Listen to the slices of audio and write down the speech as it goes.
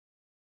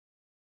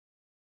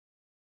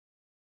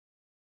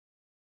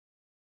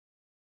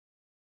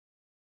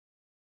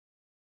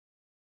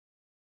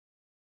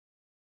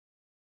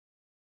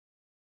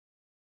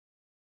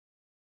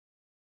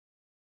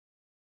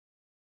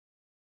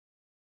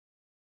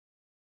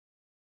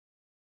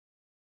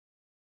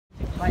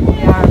like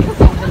the hour before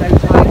the low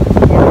tide,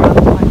 the hour around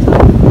the high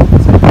tide.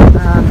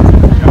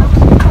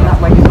 That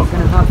way you're not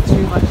going to have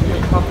too much of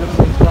a problem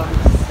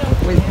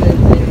with the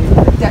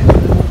depth of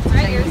the water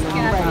changing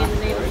on the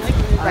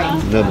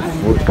Another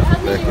fork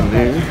back in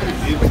there.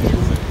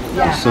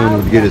 The son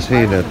would get his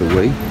hand out the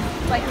way.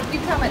 Like if you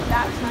come at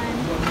that time.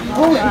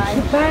 Oh,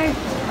 it's about,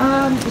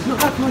 it's not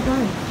that far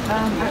down.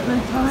 At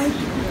low tide,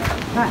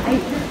 about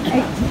 8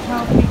 to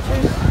 12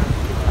 meters.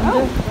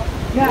 Under.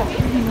 Yeah,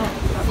 it's really not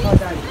that far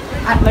down.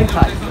 At low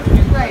tide.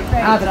 Right.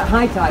 But at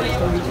high tide it's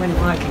going to be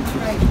 25 meters.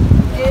 Right.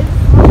 Is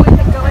with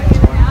it going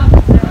in and out?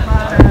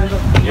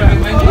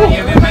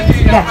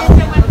 Yes.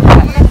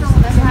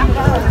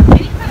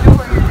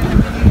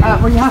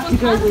 Well, you have to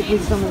go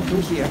with someone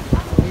who's here. You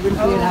wouldn't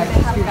be allowed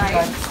to scuba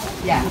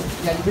dive. Yeah, you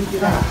wouldn't be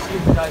allowed to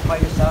scuba dive by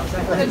yourself. So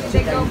do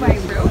they go by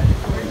route? Or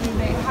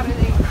how do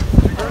they?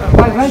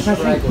 By route, I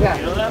think,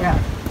 yeah.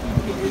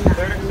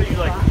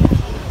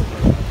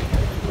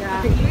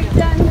 We've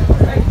done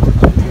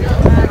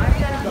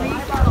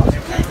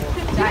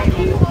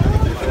diving, but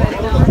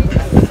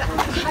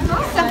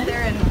sat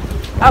there and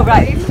Oh,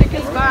 right. waves took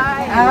us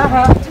by.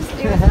 Just,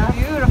 it was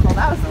beautiful.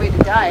 That was the way to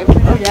dive.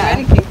 Oh, yeah.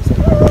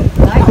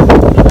 Nice.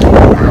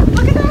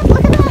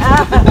 Look at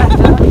that!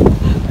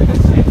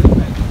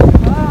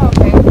 Oh,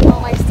 okay. Oh,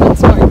 my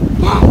stinks going.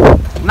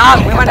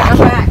 Mom, we want to come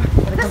back.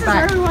 This is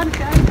where we want to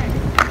go.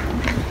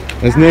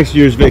 That's next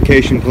year's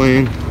vacation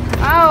plan.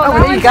 Oh,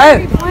 well, there you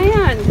go.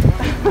 Planned.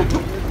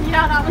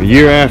 Yeah, that A was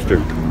year after. I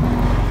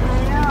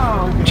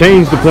know.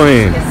 Change the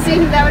plan.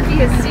 That would be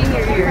his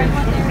senior year.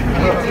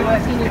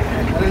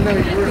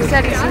 He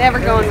said he's never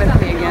going with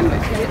me again, but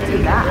he didn't do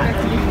that.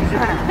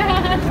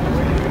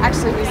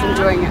 Actually, he's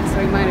enjoying it, so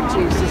he might have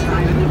changed his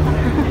mind.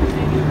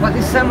 Well,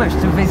 there's so much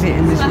to visit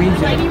in this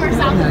region.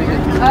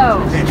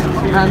 Oh.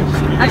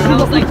 Actually,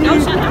 what we do,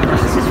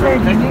 this is very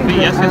unique.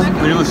 Yes,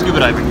 we're doing scuba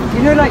diving.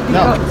 You know, like you've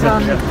got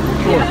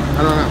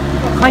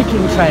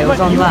hiking trails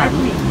on land.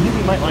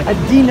 At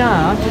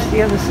Dinar, just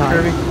the other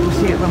side, we'll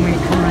see it when we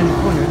come around the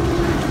corner.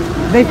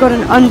 They've got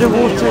an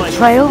underwater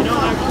trail.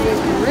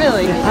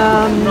 Really?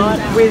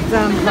 With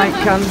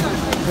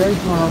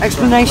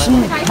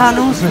explanation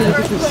panels for the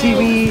different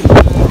seaweed.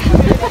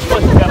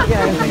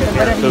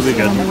 That'll be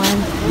good.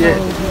 Yeah.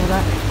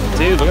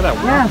 Dude, look at that.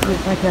 Yeah, so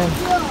it's like a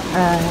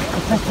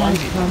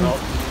specialized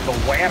The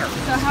water. So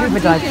how scuba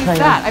deep dive is trail.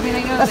 that? I mean, I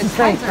know That's the the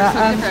same, tides are so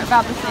different,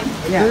 about the same.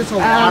 Yeah. There's a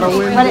lot of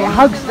wind. But it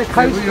hugs the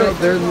coast.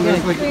 There's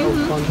like a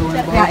bunch of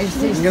wind. Yeah, it's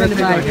I'm gonna take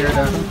my hair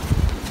down.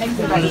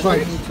 Just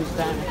like,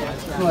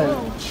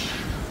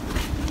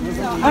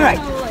 all right.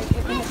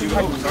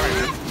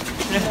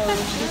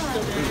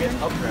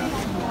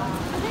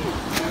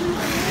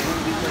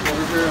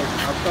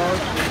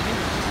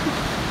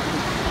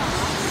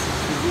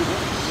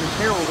 Your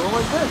hair will go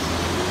like this.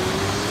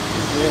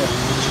 Yeah.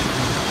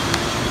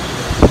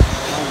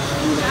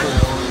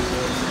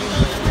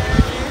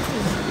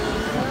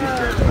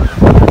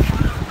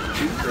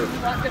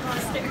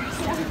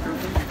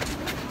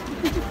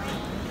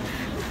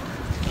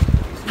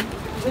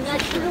 The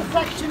next little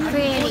section of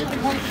the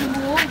country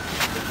walls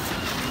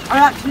are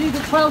actually the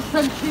 12th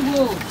century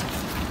walls.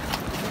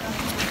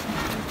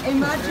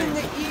 Imagine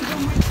that even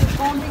with the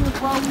bombing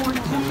of World War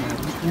II,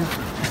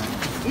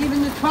 even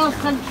the 12th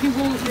century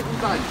walls didn't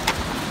budge.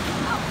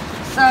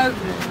 So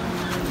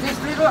this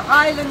little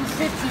island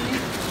city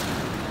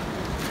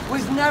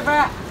was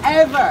never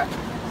ever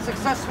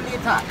successfully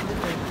attacked.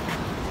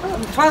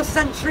 From the 12th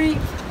century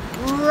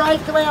right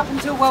the way up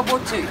until World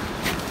War II.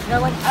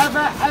 No one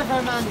ever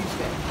managed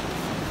it.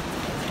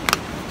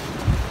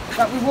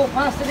 But we walk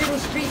past a little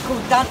street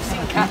called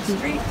Dancing Cat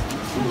Street.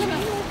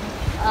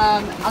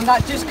 And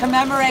that just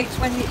commemorates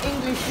when the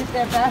English did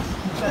their best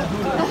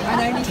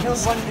and only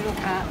killed one little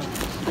cat.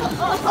 I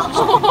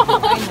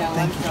know,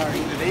 I'm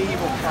sorry. The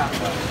evil cat.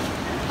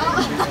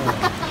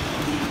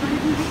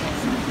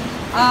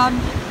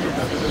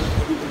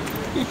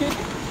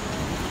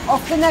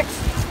 Off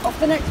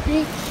the next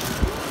beach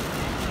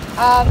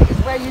is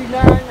where you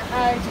learn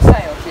how to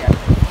sail here.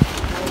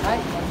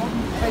 Right?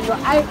 So you're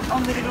out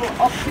on the little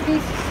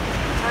octopus,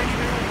 tiny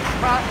little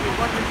craft with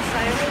one little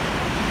sail.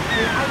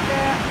 You're out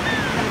there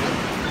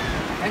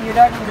and you're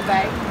learning the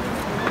bay.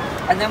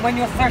 And then when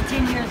you're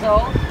 13 years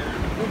old,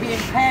 you'll be in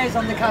pairs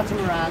on the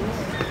catamarans.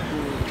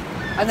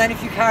 And then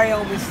if you carry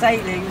on with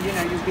sailing, you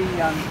know, you'll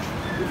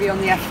be on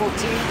the F-14, you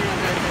know,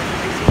 the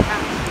racing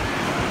cats.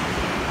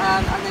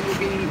 And then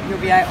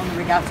you'll be out on the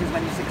regattas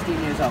when you're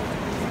 16 years old.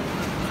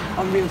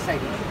 On real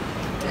sailing.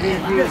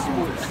 Real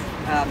sports.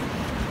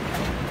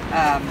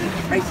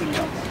 Racing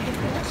yachts.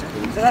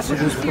 So that's what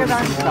you see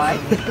around the side.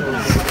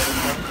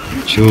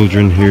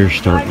 Children here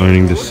start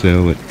learning to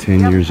sail at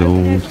 10 years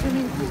old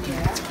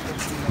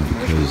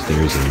because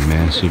there's a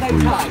massive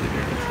reef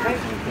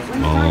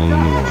there, all in the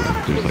water.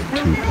 There's like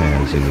 2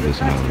 paths into this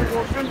water.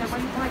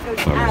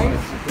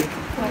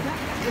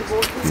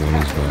 One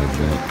is by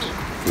that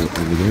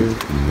over there,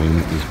 and one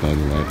is by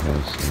the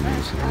lighthouse on the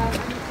other side.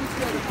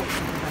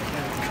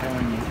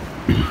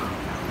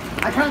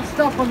 I can't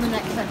stop on the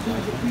next section,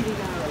 it's really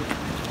narrow.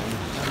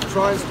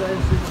 try and stay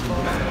in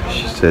super.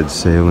 She said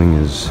sailing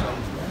is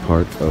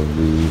part of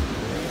the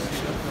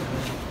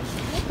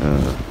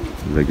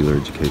regular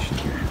education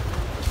here.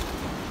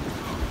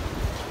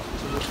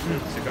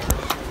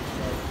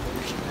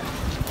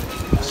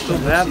 Still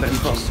bad, but it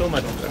costs so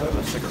much.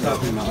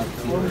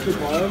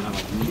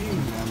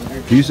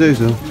 If you say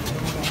so.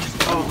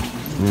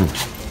 Yeah.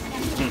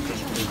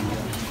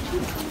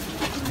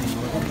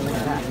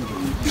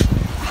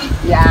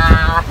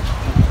 Yeah.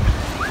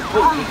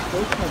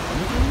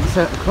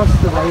 So across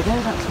the way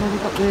there, that's where they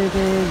got the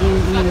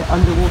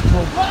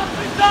underwater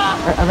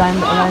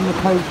around the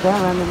cove there,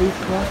 around the reef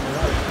there.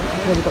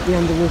 That's where they got the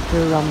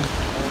underwater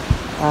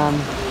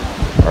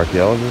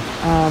Archaeology?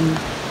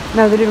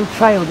 no, the little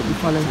trail that you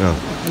follow No.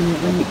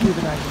 when you do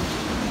the ride.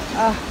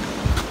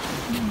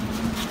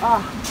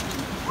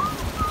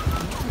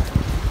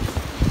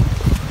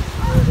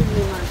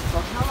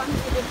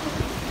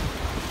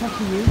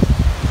 Lucky you.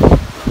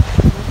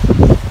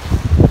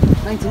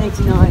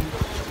 1989.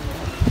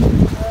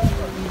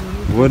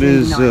 What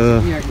is,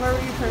 Where were you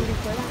from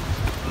before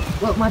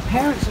that? Well, my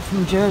parents are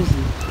from Jersey,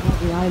 not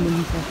the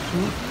islands up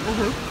here.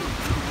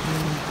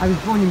 I was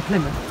born in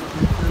Plymouth.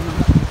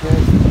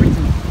 Jersey,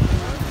 Britain.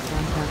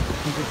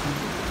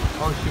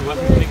 Oh, she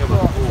wasn't thinking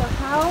about the So pool.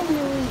 how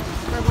many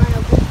for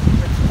Malo Beach?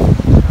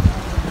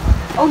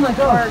 Oh my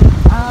god.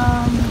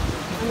 I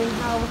mean,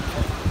 how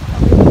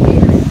many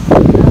years?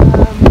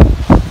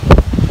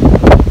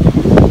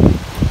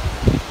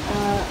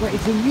 Well,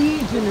 it's a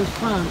region of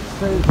France.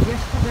 So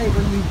yesterday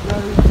when we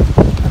drove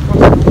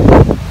across the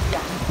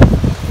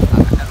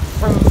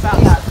from about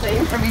that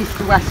same, from east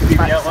to west, it's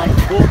about the same.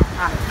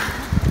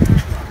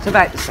 It's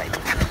about the same.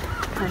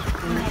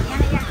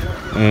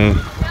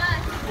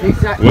 The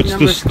exact What's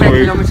number the of square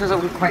story- kilometers I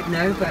wouldn't quite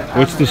know, but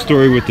what's the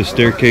story with the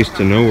staircase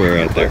to nowhere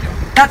out there?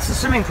 that's the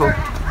swimming pool.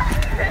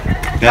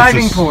 That's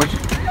Diving board.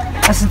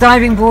 That's the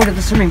diving board of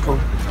the swimming pool.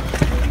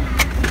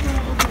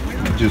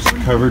 Just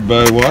covered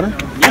by water?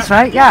 That's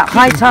right, yeah.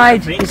 High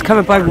tide is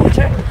covered by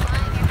water.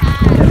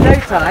 Low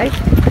tide, I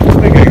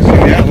think I can see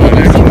the outline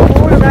actually.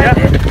 all around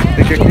it. I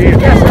think I can.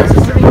 Yes, that's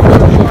the swimming pool.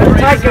 When the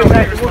tide goes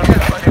out, the water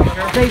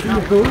stays in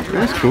the pool.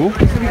 That's cool. So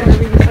we've got a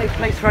really safe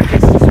place for our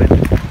kids to swim.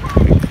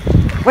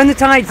 When the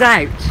tide's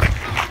out,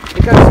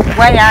 it goes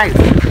way out.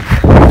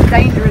 It's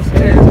dangerous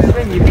to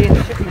swim, you'd be in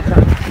the shipping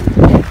tide.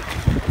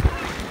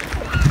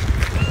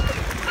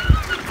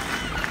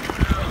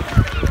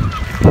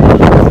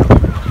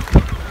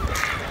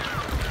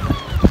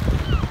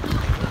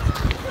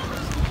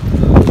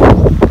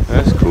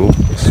 That's cool.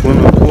 A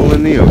swimming pool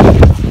in the ocean.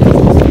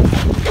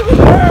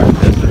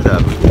 That's the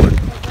diving board.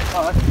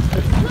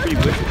 Pretty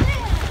wicked.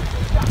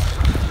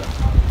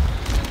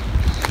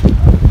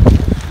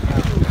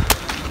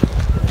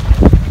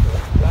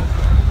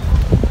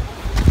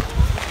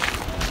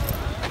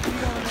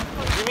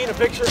 You mean a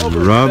picture over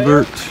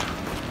Robert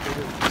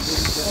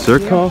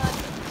Surkoff?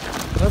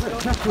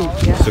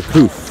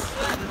 Surkoff.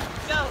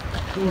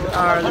 He's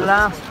our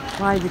last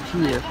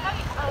privateer.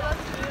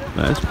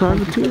 That's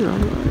privateer,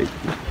 alright.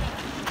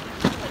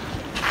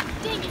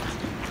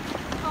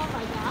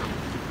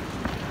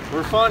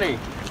 We're funny.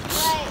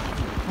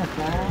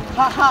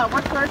 Haha,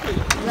 we're quirky.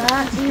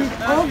 That is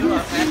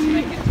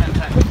obviously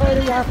the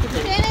photo you have to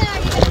do. Shannon, are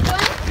you gonna go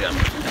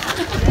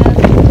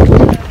in?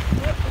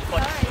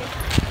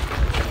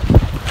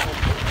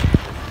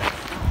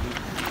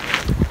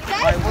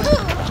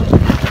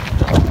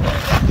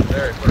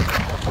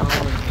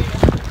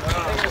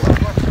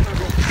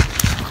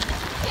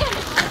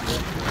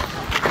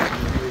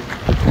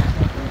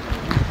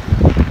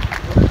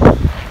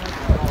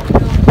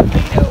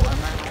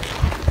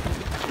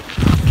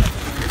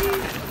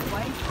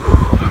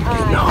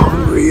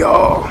 Hungry,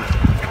 y'all.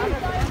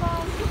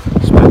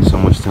 Spent so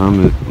much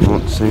time at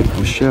Mont Saint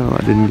Michel, I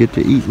didn't get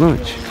to eat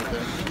lunch.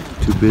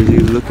 Too busy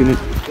looking at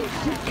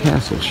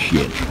castle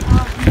shit.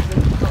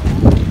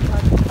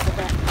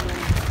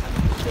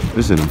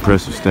 This is an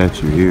impressive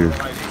statue here.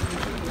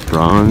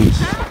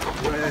 Bronze.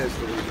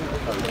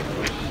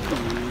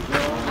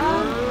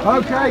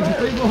 Okay, do you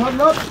think we'll have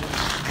enough?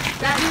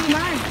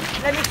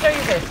 Let me show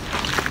you this.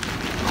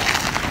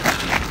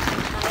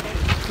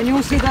 Can you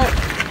all see that?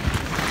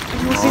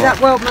 Can you all see that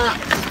world map?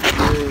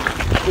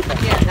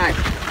 Yeah,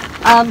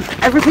 no.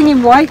 Everything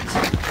in white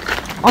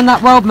on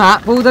that world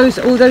map, all those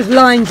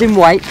lines in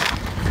white,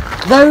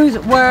 those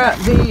were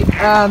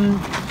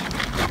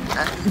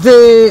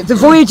the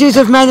voyages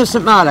of men of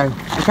St Malo.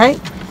 Okay,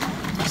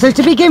 so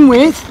to begin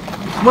with,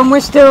 when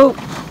we're still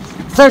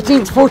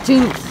 13th,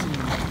 14th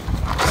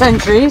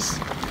centuries,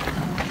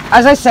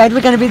 as I said,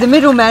 we're going to be the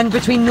middlemen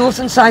between North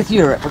and South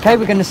Europe. Okay,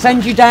 we're going to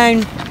send you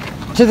down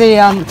to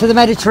the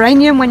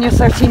Mediterranean when you're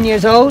 13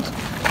 years old,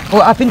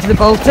 or up into the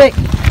Baltic.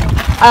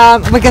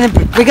 We're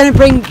going to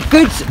bring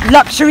goods,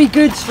 luxury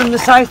goods from the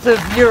south of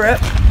Europe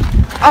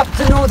up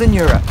to Northern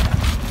Europe,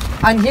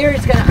 and here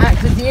it's going to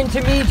act as the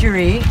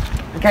intermediary,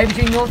 okay,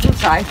 between North and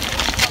South.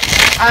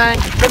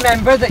 And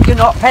remember that you're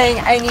not paying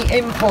any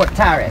import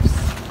tariffs.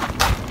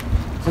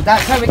 So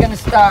that's how we're going to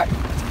start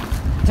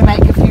to make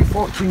a few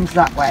fortunes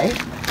that way.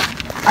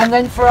 And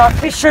then for our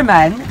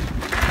fishermen,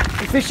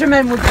 the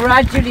fishermen were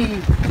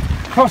gradually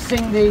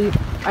crossing the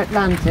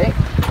Atlantic.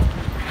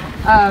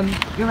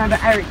 You remember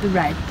Eric the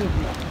Red, don't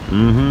you?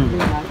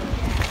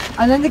 Mm-hmm.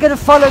 And then they're going to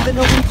follow the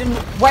Norwegian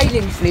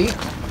whaling fleet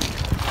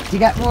to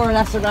get more or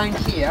less around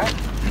here.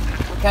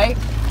 Okay?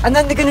 And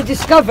then they're going to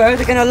discover,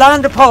 they're going to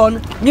land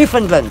upon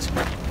Newfoundland.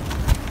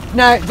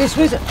 Now, this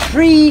was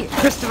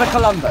pre-Christopher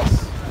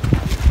Columbus.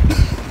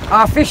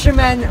 Our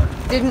fishermen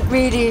didn't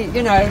really,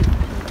 you know,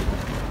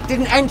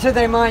 didn't enter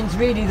their minds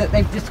really that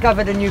they've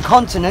discovered a new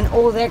continent.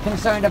 All they're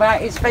concerned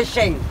about is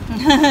fishing.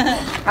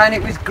 And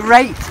it was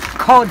great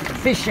cod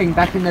fishing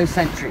back in those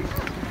centuries.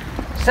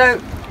 So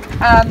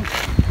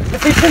the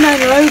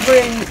fishermen are over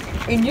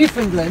in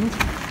Newfoundland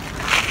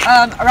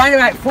around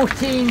about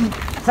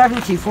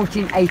 1470,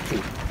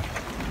 1480.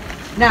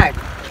 Now,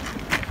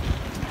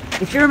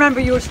 if you remember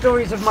your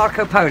stories of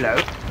Marco Polo,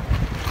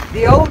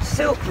 the old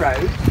Silk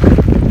Road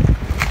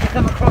used to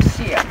come across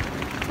here,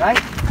 right?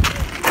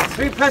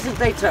 Through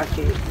present-day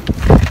Turkey,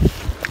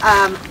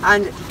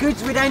 and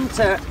goods would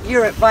enter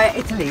Europe via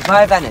Italy,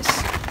 via Venice.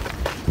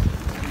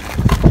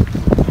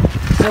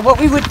 So what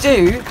we would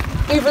do,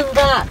 even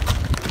that,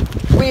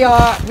 we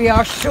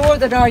are sure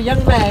that our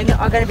young men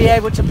are going to be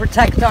able to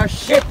protect our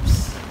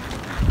ships,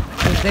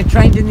 because they're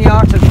trained in the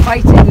art of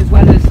fighting as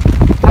well as,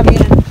 I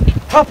mean,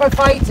 proper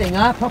fighting,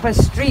 proper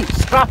street,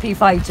 scrappy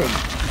fighting.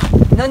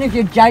 None of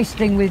your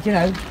jousting with, you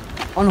know,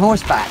 on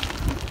horseback.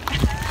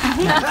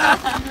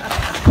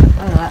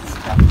 Oh, that's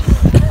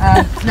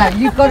tough. No,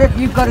 you've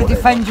got to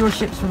defend your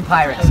ships from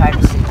pirates out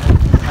at sea.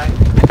 Right?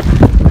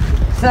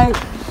 So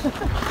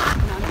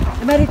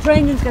the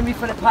Mediterranean's going to be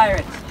full of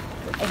pirates.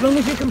 As long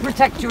as you can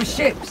protect your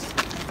ships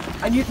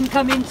and you can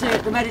come into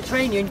the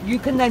Mediterranean, you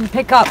can then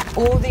pick up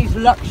all these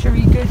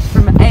luxury goods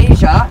from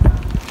Asia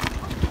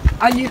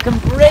and you can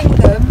bring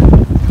them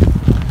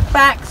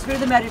back through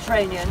the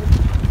Mediterranean,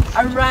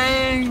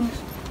 around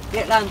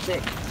the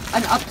Atlantic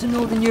and up to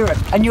Northern Europe,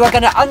 and you are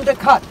going to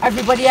undercut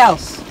everybody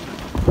else.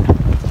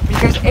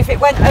 Because if it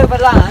went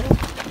overland,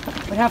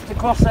 we'd have to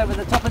cross over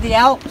the top of the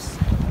Alps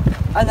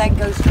and then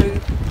go through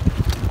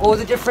all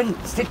the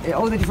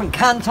different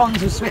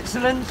cantons of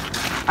Switzerland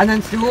and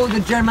then through all the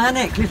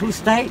Germanic little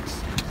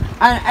states.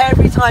 And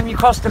every time you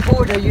crossed the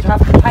border, you'd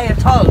have to pay a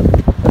toll.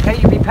 Okay,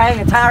 you'd be paying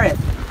a tariff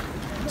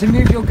to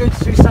move your goods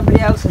through somebody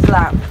else's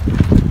land.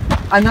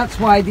 And that's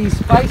why these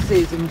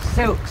spices and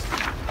silks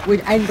would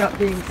end up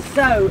being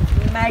so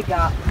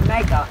mega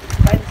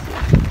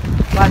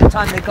expensive by the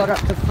time they got up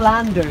to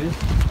Flanders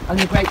and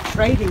the great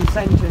trading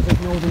centres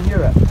of Northern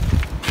Europe.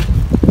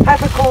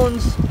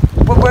 Peppercorns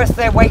were worth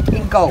their weight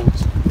in gold.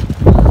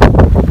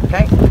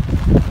 Okay?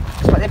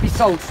 That's what they'd be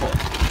sold for.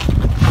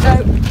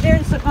 So here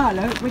in St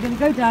Malo, we're going to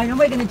go down and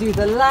we're going to do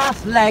the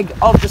last leg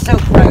of the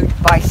Silk Road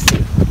by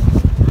sea.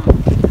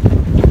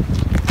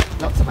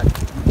 Not so much.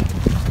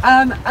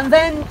 And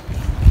then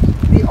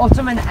the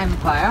Ottoman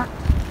Empire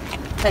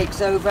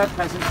takes over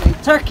present-day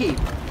Turkey,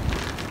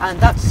 and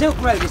that Silk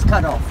Road is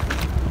cut off.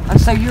 And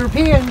so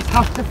Europeans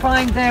have to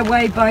find their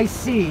way by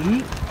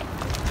sea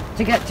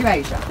to get to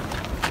Asia.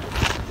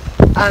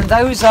 And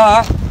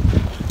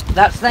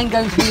that's then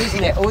going to be,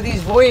 isn't it, all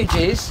these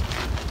voyages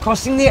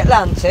crossing the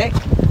Atlantic.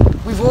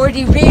 We've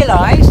already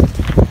realised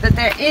that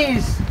there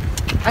is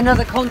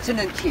another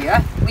continent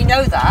here, we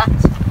know that,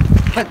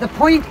 but the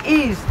point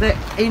is that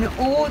in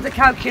all the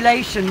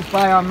calculations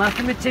by our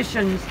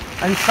mathematicians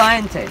and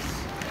scientists,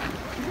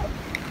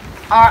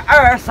 our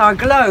Earth, our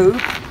globe,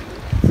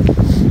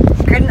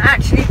 couldn't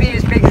actually be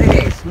as big as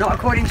it is, not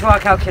according to our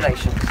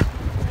calculations.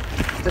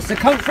 The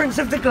circumference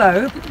of the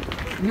globe,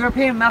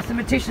 European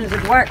mathematicians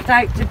have worked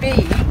out to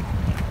be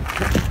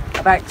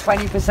about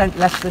 20%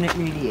 less than it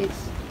really is.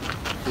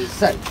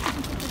 So,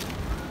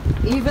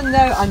 even though,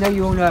 I know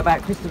you all know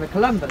about Christopher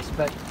Columbus,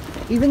 but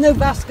even though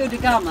Vasco da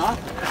Gama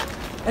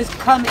has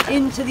come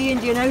into the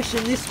Indian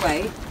Ocean this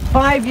way,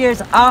 5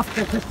 years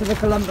after Christopher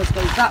Columbus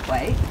goes that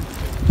way,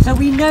 so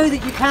we know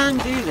that you can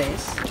do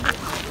this,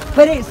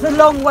 but it's the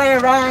long way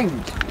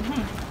around.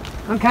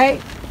 Okay?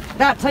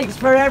 That takes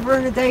forever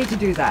and a day to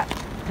do that.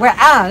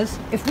 Whereas,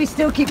 if we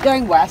still keep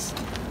going west,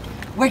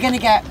 we're going to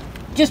get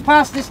just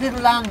past this little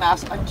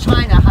landmass and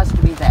China has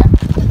to be there.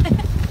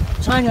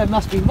 China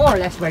must be more or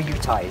less where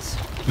Utah is.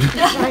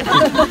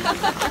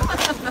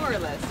 More or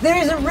less. There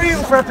isn't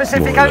room for a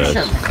Pacific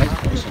Ocean.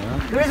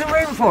 There isn't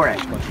room for it.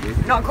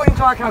 Not according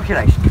to our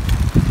calculations.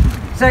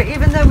 So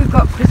even though we've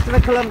got Christopher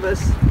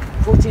Columbus,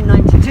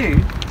 1492,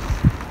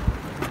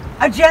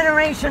 a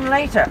generation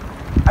later,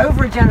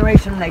 over a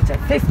generation later,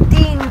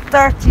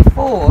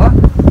 1534,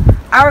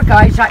 our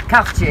guy Jacques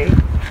Cartier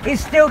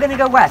is still going to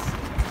go west.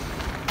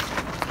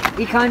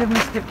 He kind of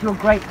mistook your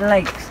Great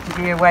Lakes to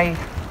be away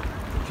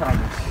from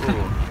China.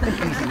 An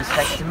easy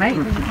mistake to make.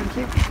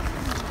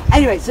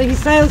 Anyway, so he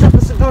sails up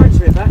the St Lawrence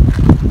River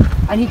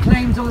and he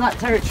claims all that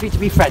territory to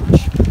be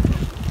French.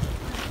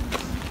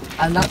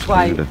 And that's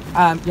why you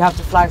have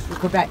the flags for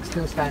Quebec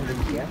still standing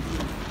here.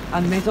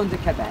 And Maison de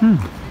Quebec.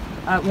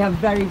 We have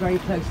very, very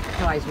close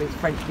ties with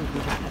French people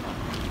in Canada.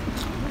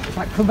 In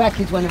fact, Quebec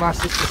is one of our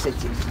sister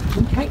cities.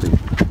 Okay.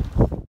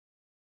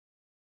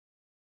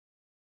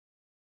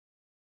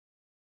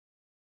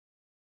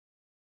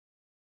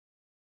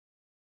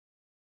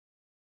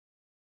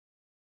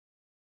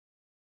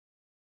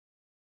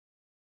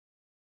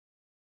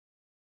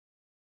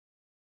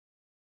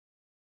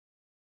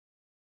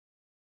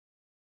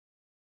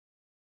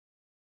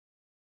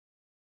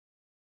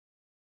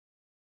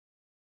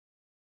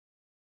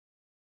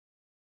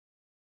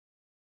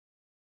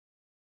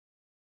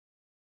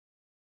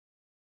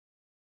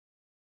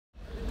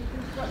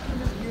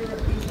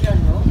 Europe in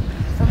general,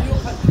 from your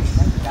country,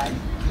 okay?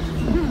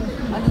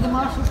 Under the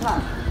Marshall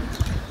Plan.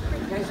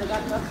 Okay, so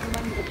that's the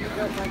money that you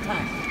built by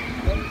tax.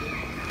 Okay?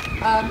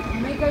 You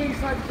may go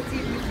inside the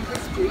cathedral if you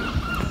wish to.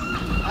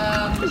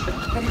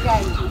 But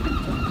again,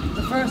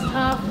 the first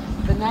half,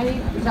 the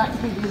nave, is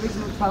actually the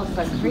original 12th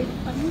century.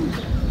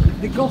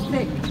 The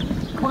Gothic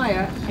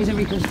choir is a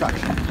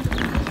reconstruction.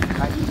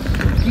 Right?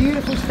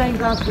 Beautiful stained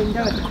glass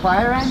window at the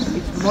choir end.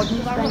 It's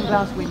modern stained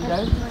glass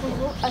window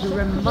to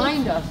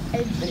remind us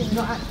that it's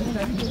not actually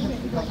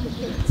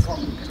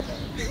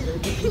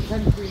it's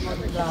contemporary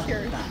modern glass.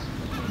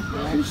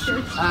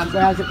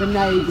 Whereas at the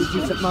nave, it's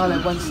just at Malo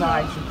one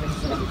side, some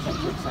things, etc.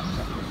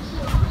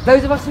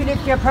 Those of us who live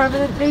here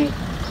permanently,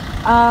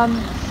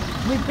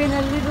 we've been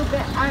a little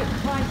bit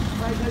outpriced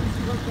by those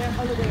who got their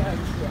holiday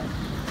homes here.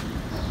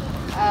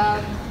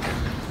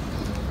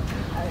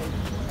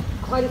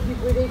 Quite a few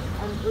British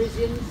and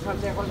Parisians have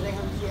their holiday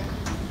homes here,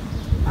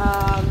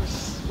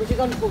 which is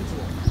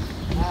unfortunate.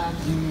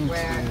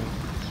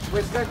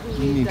 We're certainly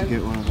You need to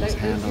get one of those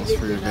handles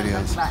for your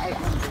videos.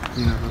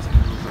 You know those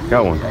handles.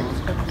 Got one.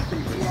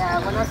 Yeah,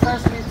 when I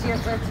first moved here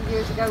 30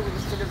 years ago, we were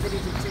still a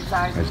village of 2,000.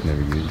 I just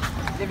never used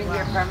it. Living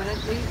here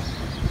permanently,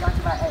 that's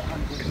about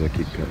 800. Because I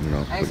keep cutting it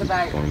off. And it's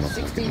about going off,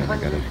 1,600 and then I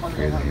gotta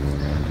carry the new one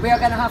around. We are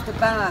going to have to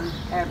ban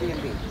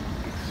Airbnb.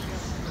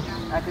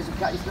 Because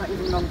it's not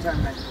even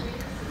long-term rental.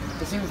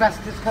 It's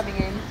investors coming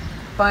in,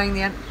 buying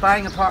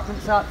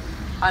apartments up,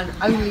 and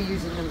only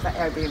using them for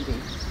Airbnb.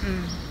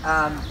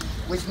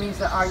 Which means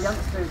that our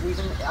youngsters they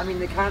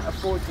can't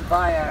afford to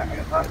buy an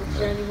apartment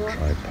here anymore,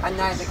 and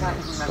now they can't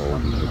even rent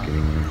one.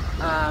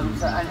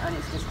 And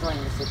it's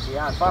destroying the city.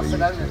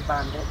 Barcelona's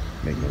banned it,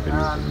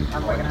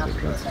 and we're going to have to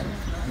do the same.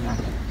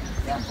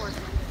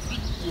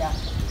 Yeah.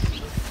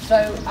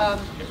 So,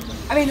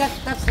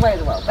 that's the way of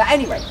the world. But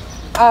anyway,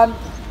 I'm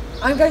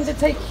going to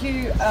take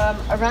you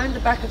around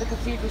the back of the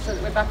cathedral so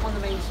that we're back on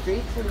the main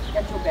street so that you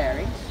get your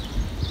bearings.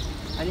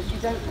 And if you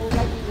don't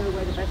already know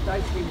where the best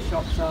ice cream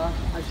shops are,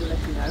 I shall let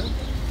you know.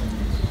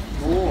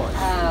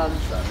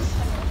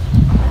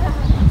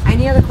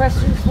 Any other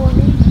questions for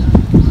me?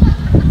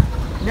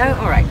 No?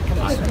 Alright, come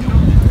on.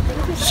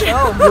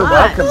 You're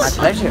welcome, my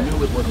pleasure.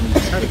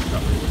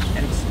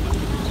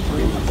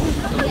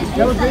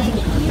 That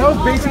was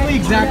basically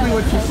exactly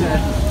what you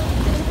said.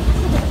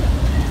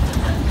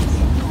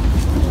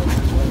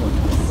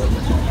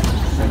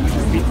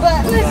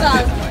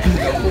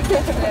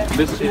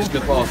 This is the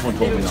last one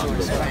told me not to.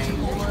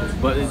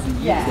 But it's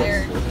Yeah.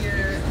 yes.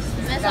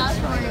 Miss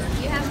Osborne,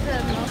 you have the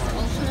most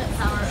ultimate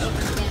power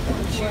over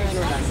Stanford.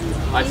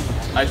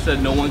 I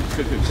said no one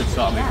could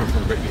stop me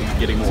from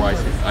getting more ice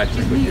cream. I just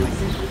would do.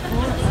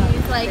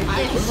 He's like,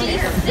 if she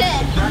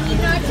said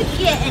not to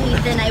get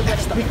anything, I would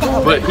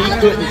have. But he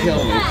couldn't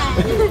tell me.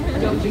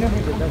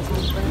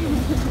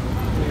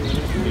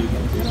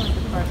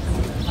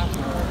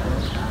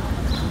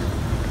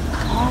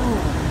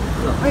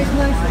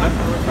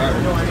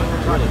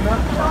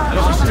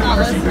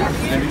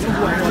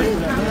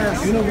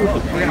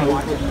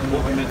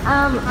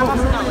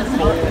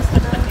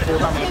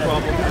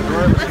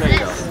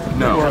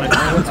 No.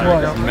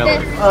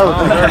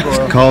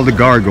 It's called a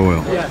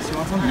gargoyle.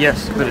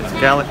 Yes, but it's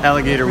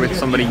alligator with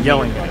somebody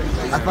yelling at it.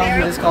 I thought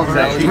it was called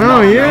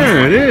Oh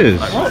yeah, it is.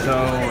 So,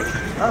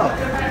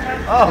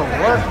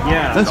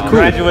 yeah, That's cool.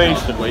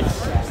 Congratulations.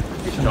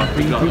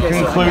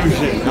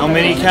 Conclusion. How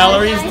many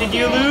calories did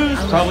you lose?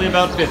 Probably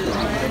about 50. I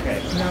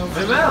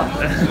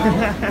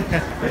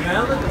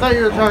thought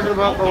you were talking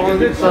about the one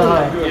that's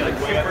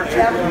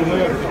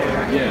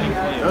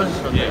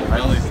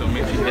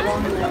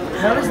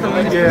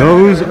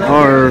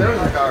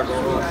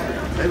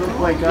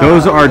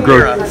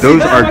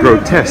Those are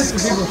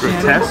grotesques.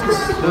 Grotesques?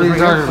 What are you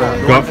talking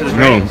about?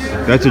 No,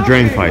 that's a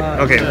drain pipe.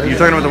 Okay, you're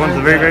talking about the ones at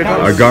the very, very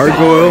top? A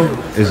gargoyle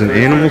is an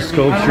animal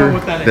sculpture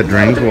that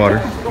drains water.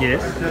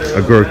 Yes.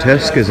 A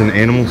grotesque is an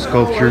animal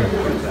sculpture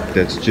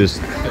that's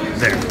just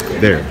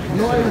there.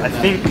 I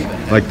think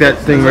Like that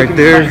thing right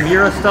there.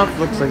 Chimera stuff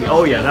looks like,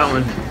 oh yeah, that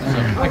one.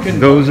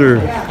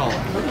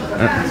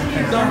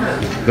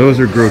 Those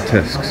are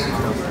grotesques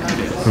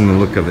from the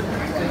look of it.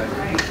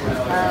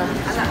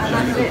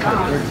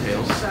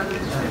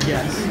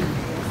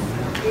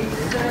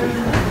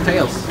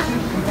 Tails.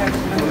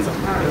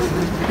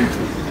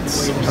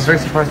 I'm very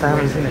surprised I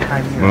haven't seen a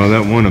chimera. Well,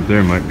 that one up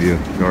there might be a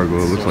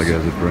gargoyle. It looks like it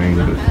has a brain,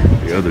 but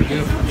the others, you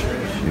know.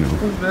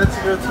 That's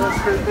a good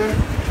test right there.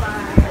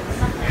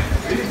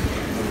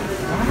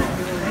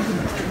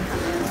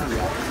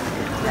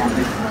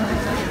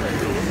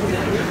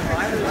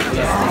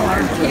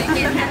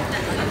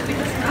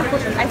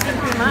 I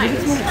think we might.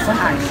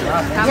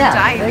 I'm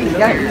dying. There you go.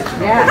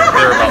 Yeah.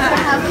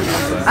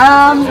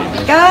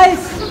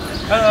 Guys.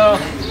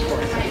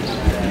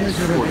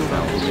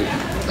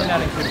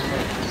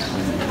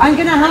 I'm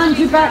going to hand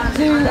you back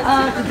to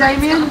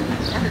Damien.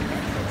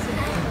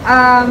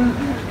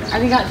 I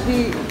think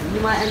actually you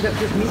might end up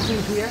just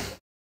meeting here.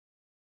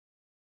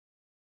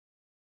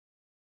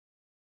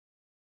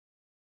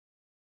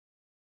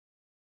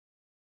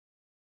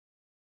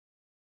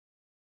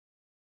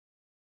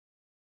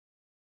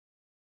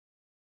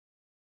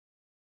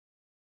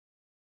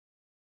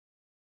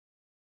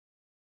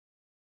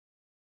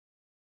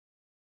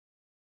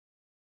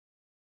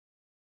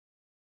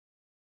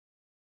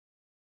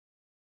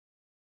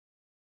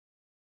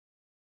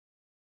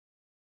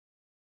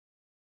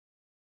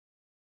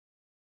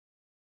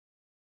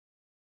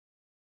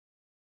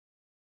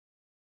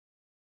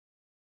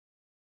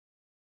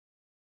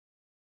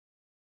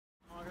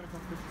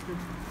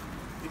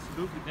 It's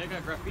spooky. They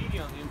got graffiti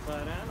on the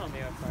inside and on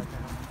the outside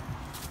now.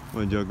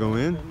 Would y'all go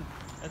in?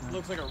 That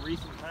looks like a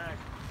recent pack.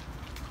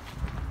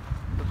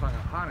 Looks like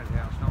a haunted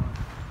house, don't it?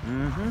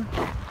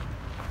 Mm-hmm.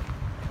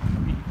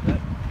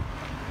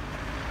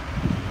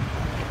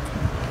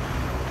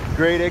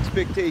 Great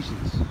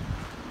expectations.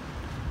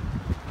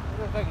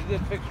 Looks like a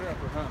good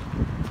fixer-upper, huh?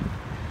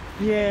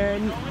 Yeah,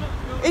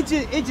 it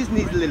just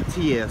needs a little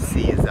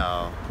TLC is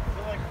all.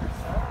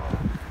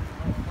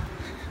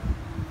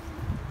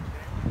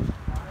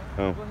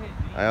 Oh,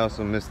 I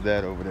also missed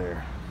that over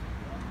there.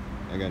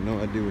 I got no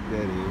idea what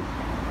that is.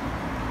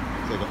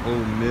 It's like an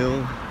old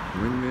mill,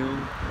 windmill,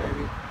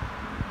 maybe.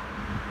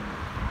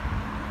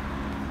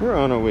 We're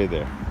on our way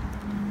there.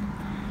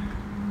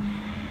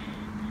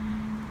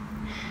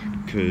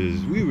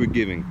 Because we were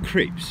given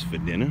crepes for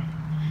dinner,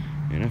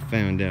 and I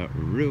found out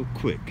real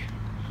quick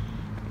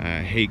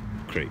I hate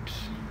crepes.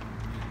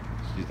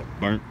 It's just a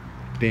burnt,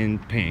 thin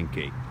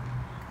pancake.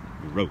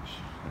 Gross.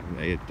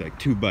 I had like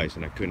 2 bites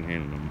and I couldn't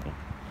handle them more.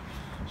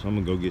 So I'm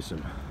gonna go get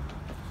some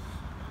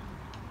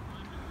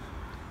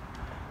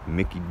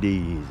Mickey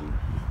D's and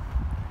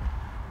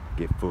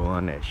get full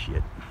on that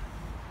shit.